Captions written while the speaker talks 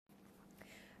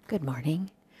Good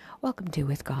morning. Welcome to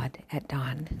With God at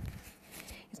Dawn.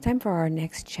 It's time for our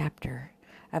next chapter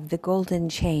of The Golden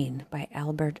Chain by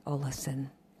Albert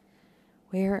Oleson.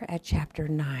 We're at chapter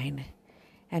 9,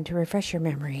 and to refresh your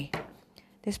memory,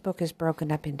 this book is broken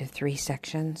up into 3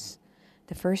 sections.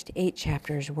 The first 8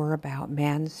 chapters were about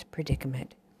man's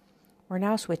predicament. We're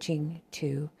now switching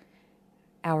to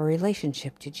our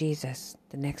relationship to Jesus,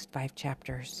 the next 5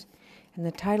 chapters. And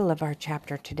the title of our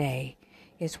chapter today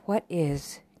is What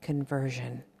is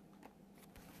Conversion?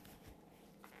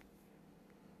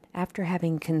 After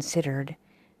having considered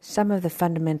some of the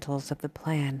fundamentals of the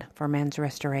plan for man's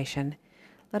restoration,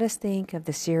 let us think of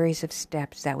the series of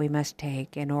steps that we must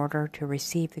take in order to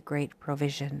receive the great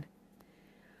provision.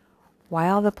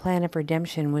 While the plan of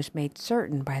redemption was made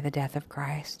certain by the death of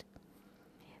Christ,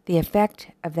 the effect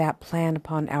of that plan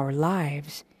upon our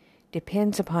lives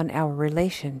depends upon our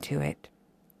relation to it.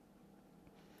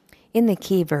 In the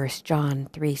key verse, John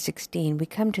 3:16, we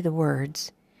come to the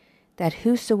words, that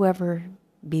whosoever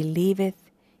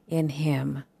believeth in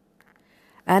him.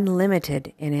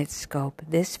 Unlimited in its scope,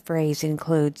 this phrase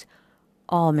includes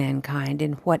all mankind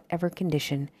in whatever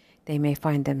condition they may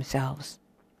find themselves,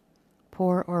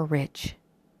 poor or rich,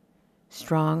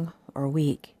 strong or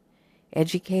weak,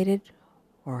 educated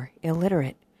or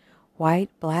illiterate, white,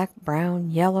 black,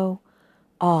 brown, yellow,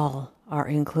 all are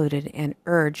included and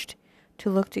urged to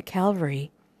look to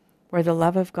Calvary, where the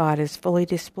love of God is fully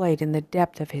displayed in the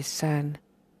depth of His Son.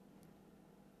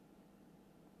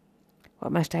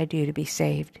 What must I do to be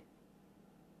saved?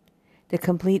 The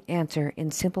complete answer in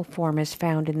simple form is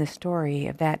found in the story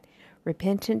of that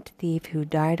repentant thief who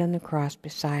died on the cross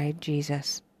beside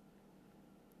Jesus.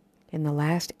 In the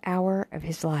last hour of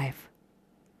his life,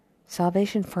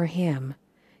 salvation for him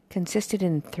consisted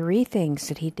in 3 things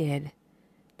that he did,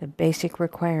 the basic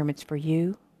requirements for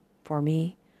you, for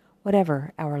me,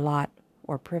 whatever our lot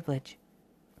or privilege.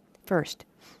 First,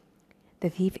 the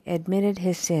thief admitted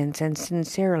his sins and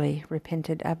sincerely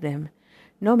repented of them.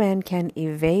 No man can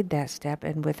evade that step,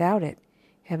 and without it,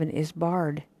 heaven is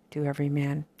barred to every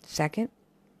man. Second,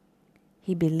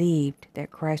 he believed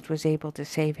that Christ was able to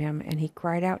save him, and he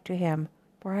cried out to him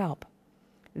for help.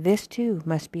 This too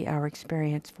must be our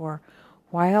experience, for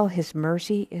while his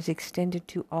mercy is extended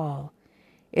to all,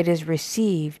 it is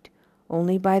received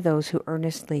only by those who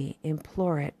earnestly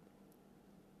implore it.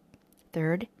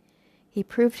 Third, he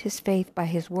proved his faith by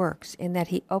his works, in that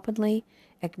he openly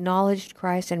acknowledged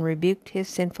Christ and rebuked his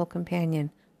sinful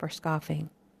companion for scoffing.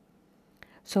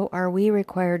 So are we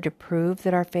required to prove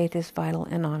that our faith is vital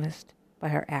and honest by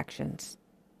our actions.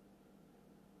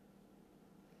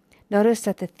 Notice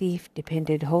that the thief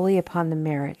depended wholly upon the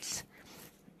merits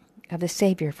of the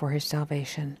Savior for his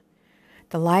salvation.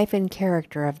 The life and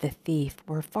character of the thief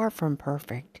were far from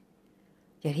perfect,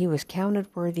 yet he was counted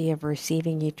worthy of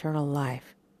receiving eternal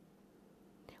life.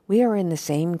 We are in the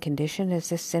same condition as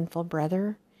this sinful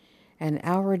brother, and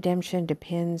our redemption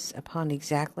depends upon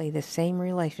exactly the same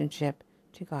relationship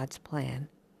to God's plan.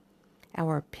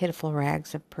 Our pitiful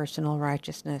rags of personal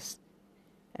righteousness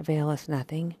avail us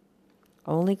nothing.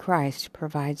 Only Christ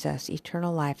provides us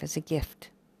eternal life as a gift.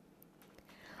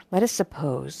 Let us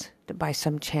suppose that by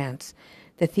some chance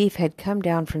the thief had come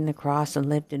down from the cross and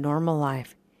lived a normal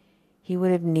life. He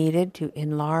would have needed to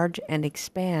enlarge and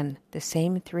expand the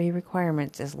same 3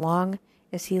 requirements as long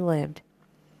as he lived.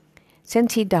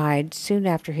 Since he died soon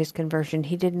after his conversion,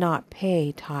 he did not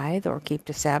pay tithe or keep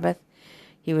the Sabbath.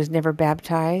 He was never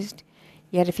baptized.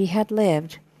 Yet if he had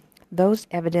lived, those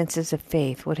evidences of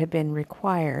faith would have been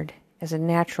required as a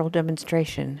natural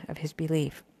demonstration of his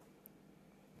belief.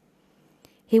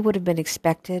 He would have been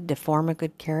expected to form a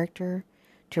good character,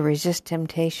 to resist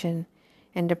temptation,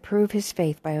 and to prove his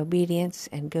faith by obedience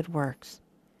and good works.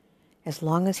 As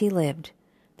long as he lived,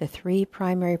 the 3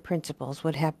 primary principles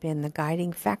would have been the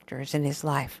guiding factors in his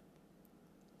life.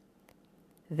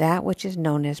 That which is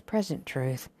known as present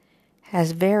truth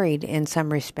has varied in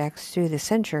some respects through the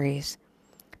centuries,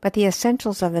 but the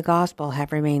essentials of the gospel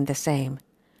have remained the same.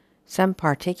 Some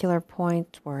particular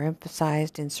points were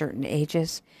emphasized in certain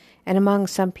ages and among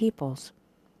some peoples,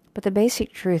 but the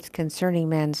basic truth concerning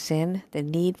man's sin, the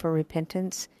need for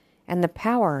repentance, and the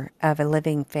power of a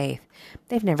living faith,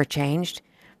 they've never changed.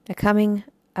 The coming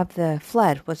of the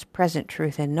flood was present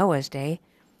truth in Noah's day,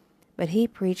 but he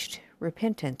preached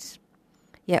repentance.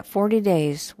 Yet 40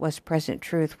 days was present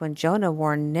truth when Jonah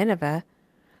warned Nineveh,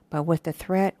 but with the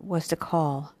threat was the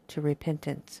call to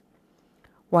repentance.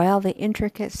 While the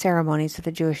intricate ceremonies of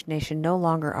the Jewish nation no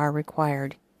longer are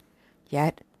required,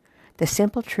 yet the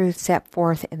simple truths set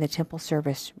forth in the temple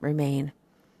service remain.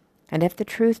 And if the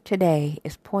truth today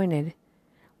is pointed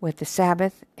with the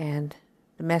Sabbath and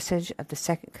the message of the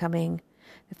second coming,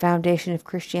 the foundation of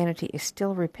Christianity is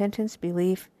still repentance,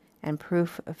 belief, and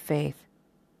proof of faith.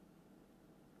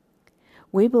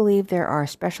 We believe there are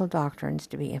special doctrines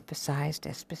to be emphasized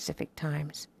at specific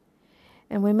times,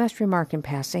 and we must remark in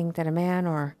passing that a man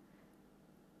or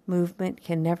movement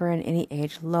can never in any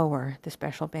age lower the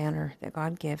special banner that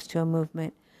God gives to a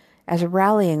movement as a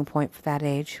rallying point for that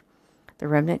age. The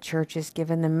remnant church is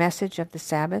given the message of the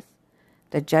Sabbath,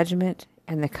 the judgment,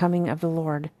 and the coming of the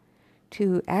Lord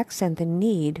to accent the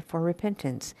need for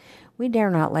repentance. We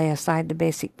dare not lay aside the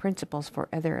basic principles for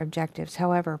other objectives,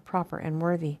 however proper and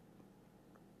worthy.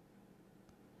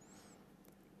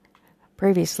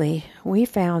 Previously, we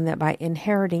found that by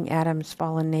inheriting Adam's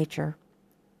fallen nature,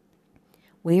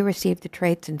 we receive the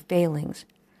traits and failings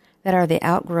that are the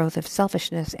outgrowth of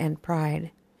selfishness and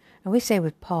pride. And we say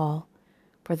with Paul,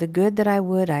 "For the good that I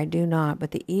would, I do not,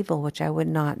 but the evil which I would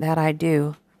not, that I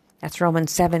do." That's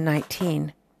Romans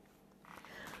 7:19.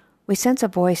 We sense a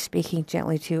voice speaking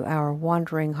gently to our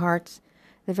wandering hearts.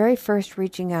 The very first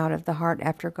reaching out of the heart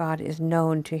after God is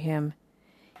known to him,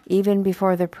 even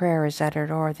before the prayer is uttered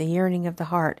or the yearning of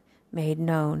the heart made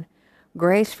known.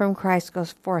 Grace from Christ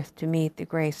goes forth to meet the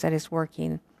grace that is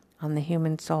working on the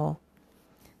human soul.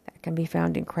 That can be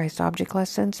found in Christ Object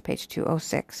Lessons, page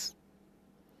 206.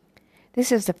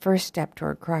 This is the first step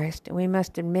toward Christ, and we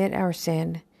must admit our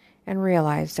sin and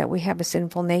realize that we have a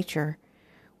sinful nature.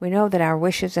 We know that our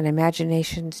wishes and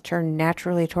imaginations turn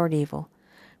naturally toward evil,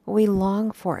 but we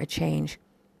long for a change.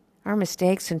 Our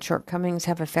mistakes and shortcomings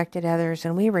have affected others,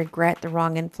 and we regret the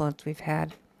wrong influence we've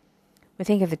had. We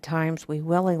think of the times we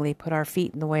willingly put our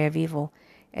feet in the way of evil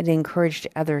and encouraged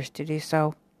others to do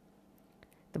so.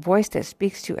 The voice that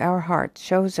speaks to our hearts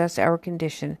shows us our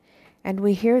condition, and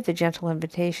we hear the gentle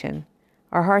invitation.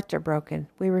 Our hearts are broken.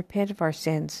 We repent of our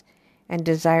sins and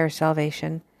desire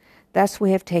salvation. Thus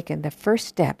we have taken the first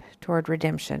step toward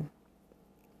redemption.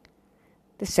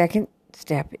 The second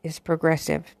step is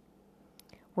progressive.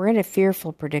 We're in a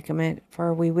fearful predicament,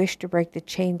 for we wish to break the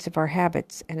chains of our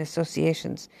habits and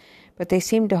associations, but they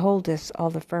seem to hold us all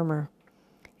the firmer.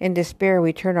 In despair,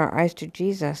 we turn our eyes to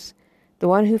Jesus, the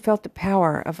one who felt the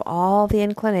power of all the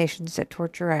inclinations that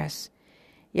torture us,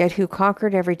 yet who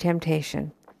conquered every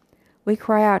temptation. We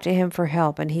cry out to him for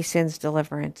help, and he sends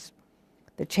deliverance.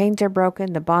 The chains are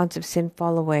broken, the bonds of sin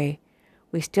fall away.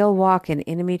 We still walk in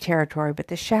enemy territory, but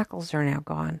the shackles are now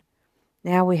gone.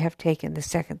 Now we have taken the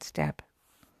second step.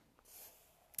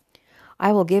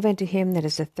 I will give unto him that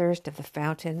is athirst of the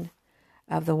fountain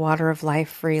of the water of life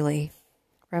freely.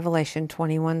 Revelation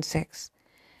 21:6.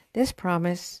 This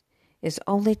promise is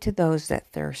only to those that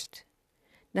thirst.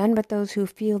 None but those who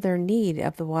feel their need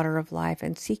of the water of life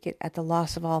and seek it at the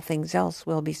loss of all things else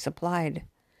will be supplied.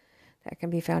 That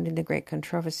can be found in the Great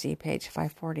Controversy, page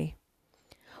 540.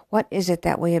 What is it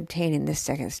that we obtain in this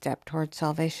second step toward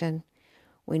salvation?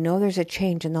 We know there's a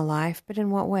change in the life, but in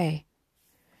what way?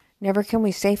 Never can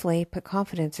we safely put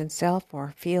confidence in self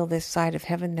or feel this side of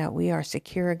heaven that we are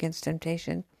secure against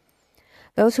temptation.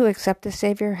 Those who accept the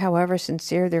Savior, however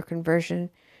sincere their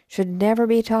conversion, should never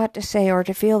be taught to say or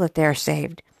to feel that they are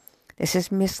saved. This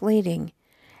is misleading.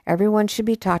 Everyone should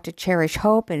be taught to cherish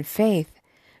hope and faith,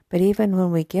 but even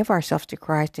when we give ourselves to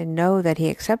Christ and know that he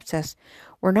accepts us,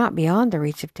 we're not beyond the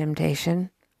reach of temptation.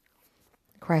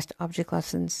 Christ Object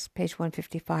Lessons, page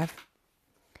 155.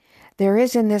 There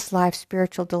is in this life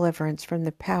spiritual deliverance from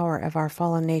the power of our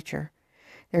fallen nature.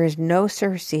 There is no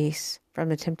surcease from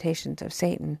the temptations of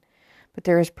Satan, but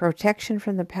there is protection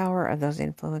from the power of those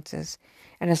influences.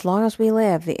 And as long as we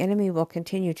live, the enemy will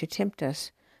continue to tempt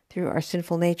us through our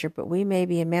sinful nature, but we may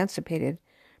be emancipated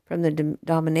from the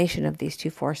domination of these two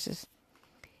forces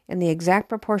in the exact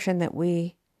proportion that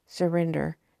we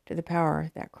surrender to the power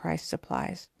that Christ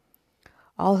supplies.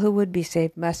 All who would be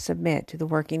saved must submit to the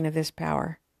working of this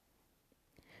power.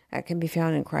 That can be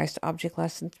found in Christ Object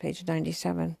Lessons, page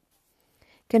 97.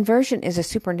 Conversion is a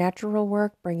supernatural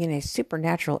work, bringing a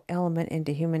supernatural element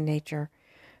into human nature.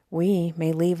 We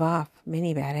may leave off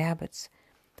many bad habits.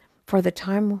 For the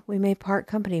time we may part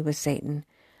company with Satan,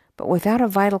 but without a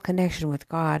vital connection with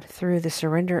God through the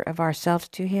surrender of ourselves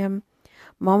to him,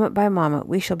 moment by moment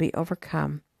we shall be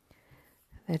overcome.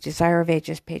 The Desire of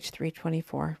Ages, page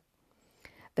 324.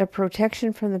 The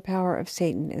protection from the power of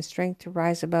Satan and strength to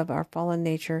rise above our fallen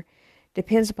nature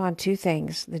depends upon two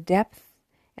things: the depth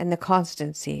and the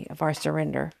constancy of our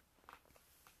surrender.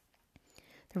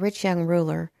 The rich young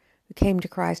ruler who came to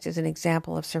Christ is an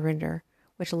example of surrender,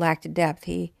 which lacked depth.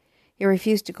 He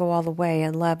refused to go all the way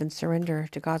in love and surrender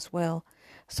to God's will.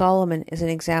 Solomon is an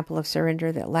example of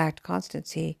surrender that lacked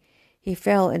constancy. He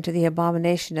fell into the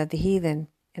abomination of the heathen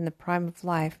in the prime of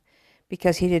life,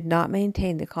 because he did not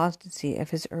maintain the constancy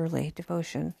of his early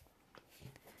devotion.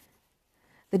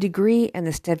 The degree and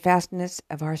the steadfastness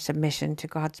of our submission to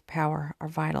God's power are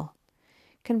vital.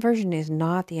 Conversion is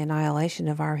not the annihilation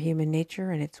of our human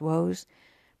nature and its woes,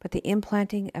 but the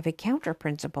implanting of a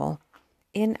counter-principle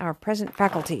in our present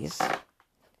faculties.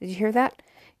 Did you hear that?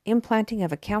 Implanting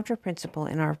of a counter-principle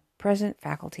in our present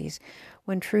faculties.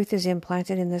 When truth is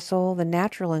implanted in the soul, the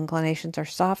natural inclinations are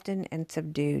softened and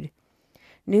subdued.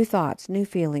 New thoughts, new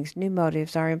feelings, new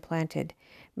motives are implanted.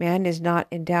 Man is not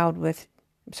endowed with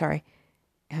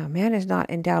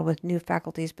new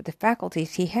faculties, but the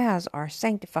faculties he has are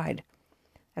sanctified.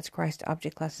 That's Christ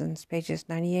Object Lessons, pages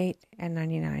 98 and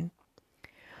 99.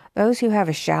 Those who have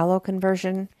a shallow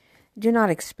conversion do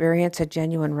not experience a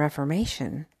genuine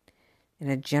reformation. In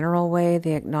a general way,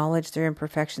 they acknowledge their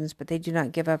imperfections, but they do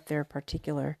not give up their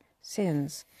particular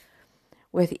sins.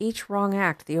 With each wrong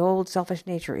act, the old selfish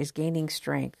nature is gaining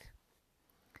strength.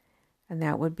 And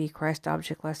that would be Christ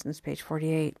Object Lessons, page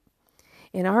 48.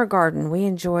 In our garden, we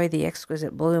enjoy the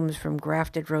exquisite blooms from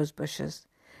grafted rose bushes.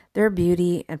 Their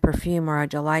beauty and perfume are a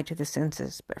delight to the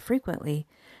senses, but frequently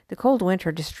the cold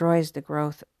winter destroys the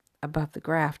growth above the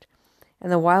graft,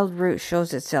 and the wild root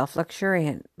shows itself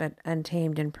luxuriant but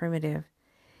untamed and primitive.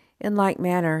 In like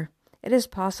manner, it is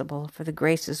possible for the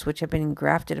graces which have been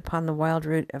grafted upon the wild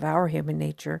root of our human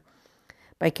nature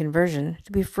by conversion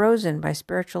to be frozen by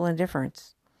spiritual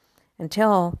indifference,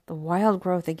 until the wild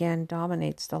growth again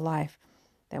dominates the life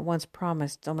that once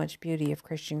promised so much beauty of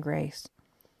Christian grace.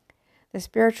 The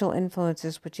spiritual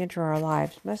influences which enter our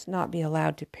lives must not be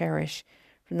allowed to perish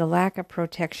from the lack of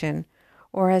protection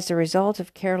or as the result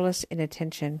of careless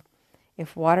inattention.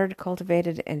 If watered,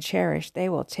 cultivated, and cherished, they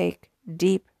will take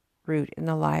deep root in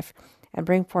the life and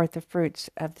bring forth the fruits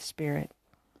of the Spirit.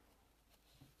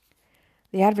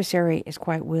 The adversary is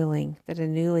quite willing that a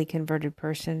newly converted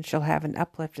person shall have an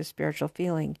uplift of spiritual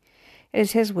feeling. It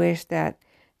is his wish that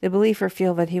the believer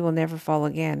feel that he will never fall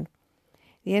again.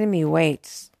 The enemy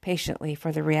waits patiently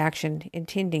for the reaction,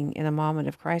 intending in a moment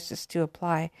of crisis to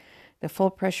apply the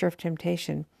full pressure of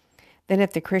temptation. Then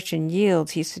if the Christian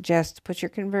yields, he suggests, but your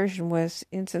conversion was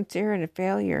insincere and a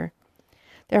failure.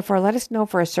 Therefore, let us know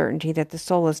for a certainty that the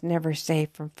soul is never safe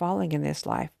from falling in this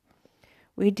life.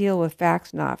 We deal with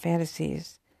facts, not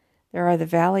fantasies. There are the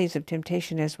valleys of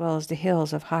temptation as well as the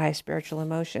hills of high spiritual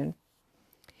emotion.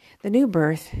 The new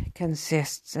birth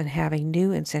consists in having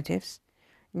new incentives,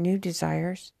 new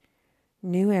desires,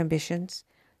 new ambitions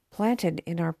planted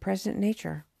in our present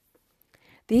nature.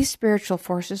 These spiritual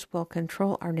forces will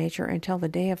control our nature until the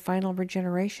day of final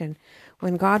regeneration,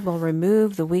 when God will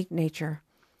remove the weak nature.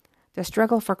 The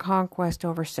struggle for conquest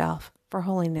over self, for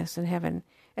holiness in heaven,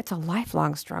 it's a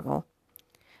lifelong struggle.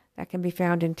 That can be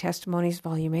found in Testimonies,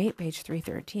 Volume 8, page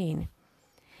 313.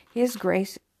 His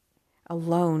grace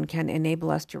alone can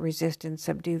enable us to resist and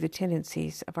subdue the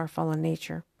tendencies of our fallen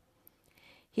nature.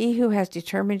 He who has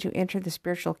determined to enter the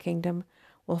spiritual kingdom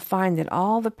will find that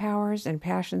all the powers and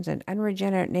passions and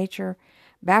unregenerate nature,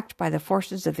 backed by the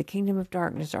forces of the kingdom of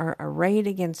darkness, are arrayed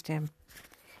against him.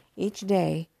 Each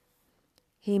day,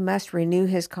 he must renew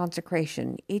his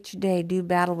consecration. Each day do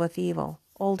battle with evil.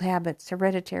 Old habits,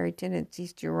 hereditary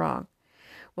tendencies to wrong,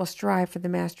 will strive for the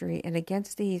mastery, and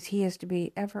against these he is to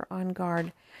be ever on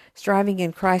guard, striving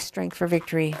in Christ's strength for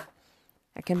victory.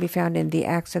 That can be found in the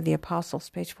Acts of the Apostles,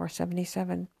 page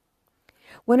 477.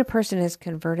 When a person is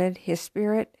converted, his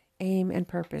spirit, aim, and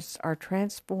purpose are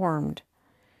transformed.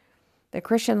 The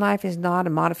Christian life is not a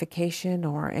modification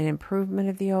or an improvement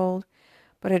of the old,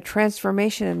 but a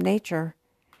transformation of nature.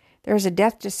 There is a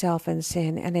death to self and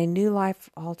sin and a new life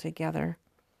altogether.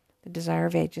 The Desire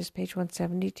of Ages, page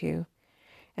 172.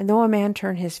 And though a man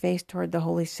turn his face toward the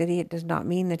holy city, it does not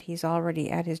mean that he's already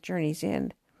at his journey's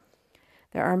end.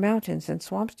 There are mountains and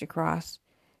swamps to cross,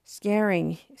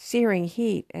 searing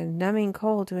heat and numbing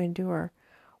cold to endure,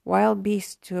 wild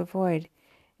beasts to avoid,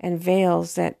 and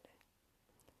veils that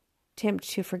tempt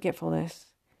to forgetfulness.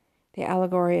 The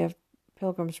allegory of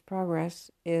Pilgrim's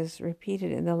Progress is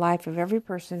repeated in the life of every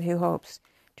person who hopes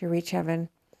to reach heaven,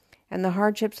 and the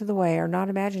hardships of the way are not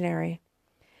imaginary.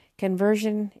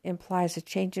 Conversion implies a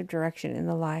change of direction in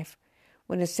the life.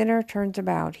 When a sinner turns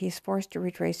about, he is forced to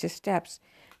retrace his steps.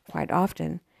 Quite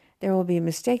often, there will be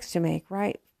mistakes to make,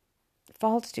 right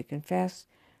faults to confess,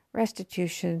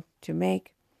 restitution to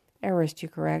make, errors to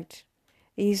correct.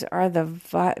 These are the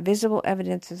visible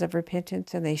evidences of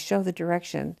repentance, and they show the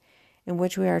direction in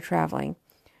which we are traveling.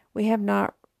 We have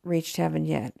not reached heaven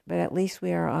yet, but at least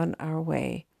we are on our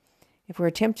way. If we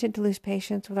are tempted to lose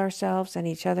patience with ourselves and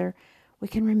each other, we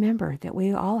can remember that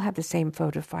we all have the same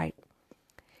foe to fight.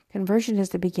 Conversion is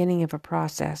the beginning of a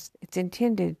process. It's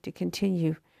intended to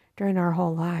continue during our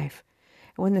whole life.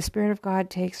 And when the Spirit of God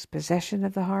takes possession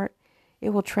of the heart,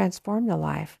 it will transform the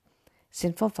life.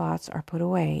 Sinful thoughts are put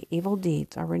away. Evil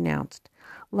deeds are renounced.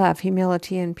 Love,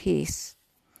 humility, and peace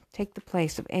take the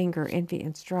place of anger, envy,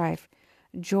 and strife.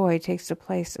 Joy takes the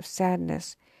place of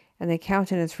sadness, and the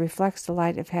countenance reflects the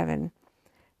light of heaven.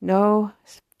 No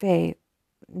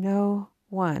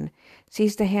one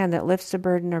sees the hand that lifts the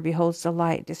burden or beholds the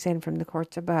light descend from the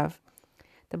courts above.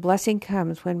 The blessing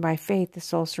comes when by faith the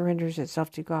soul surrenders itself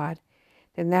to God.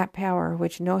 Then that power,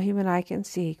 which no human eye can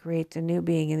see, creates a new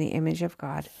being in the image of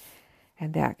God.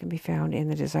 And that can be found in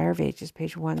The Desire of Ages,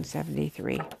 page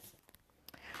 173.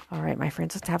 All right, my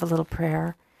friends, let's have a little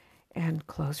prayer and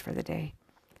close for the day.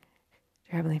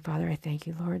 Dear Heavenly Father, I thank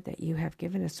you, Lord, that you have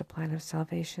given us a plan of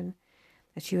salvation,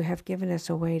 that you have given us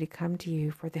a way to come to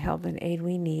you for the help and aid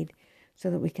we need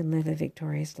so that we can live a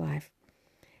victorious life.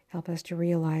 Help us to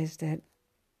realize that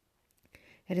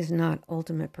it is not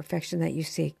ultimate perfection that you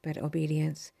seek, but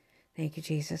obedience. Thank you,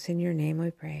 Jesus. In your name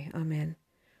we pray. Amen.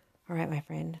 All right, my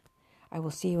friend. I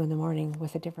will see you in the morning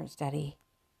with a different study.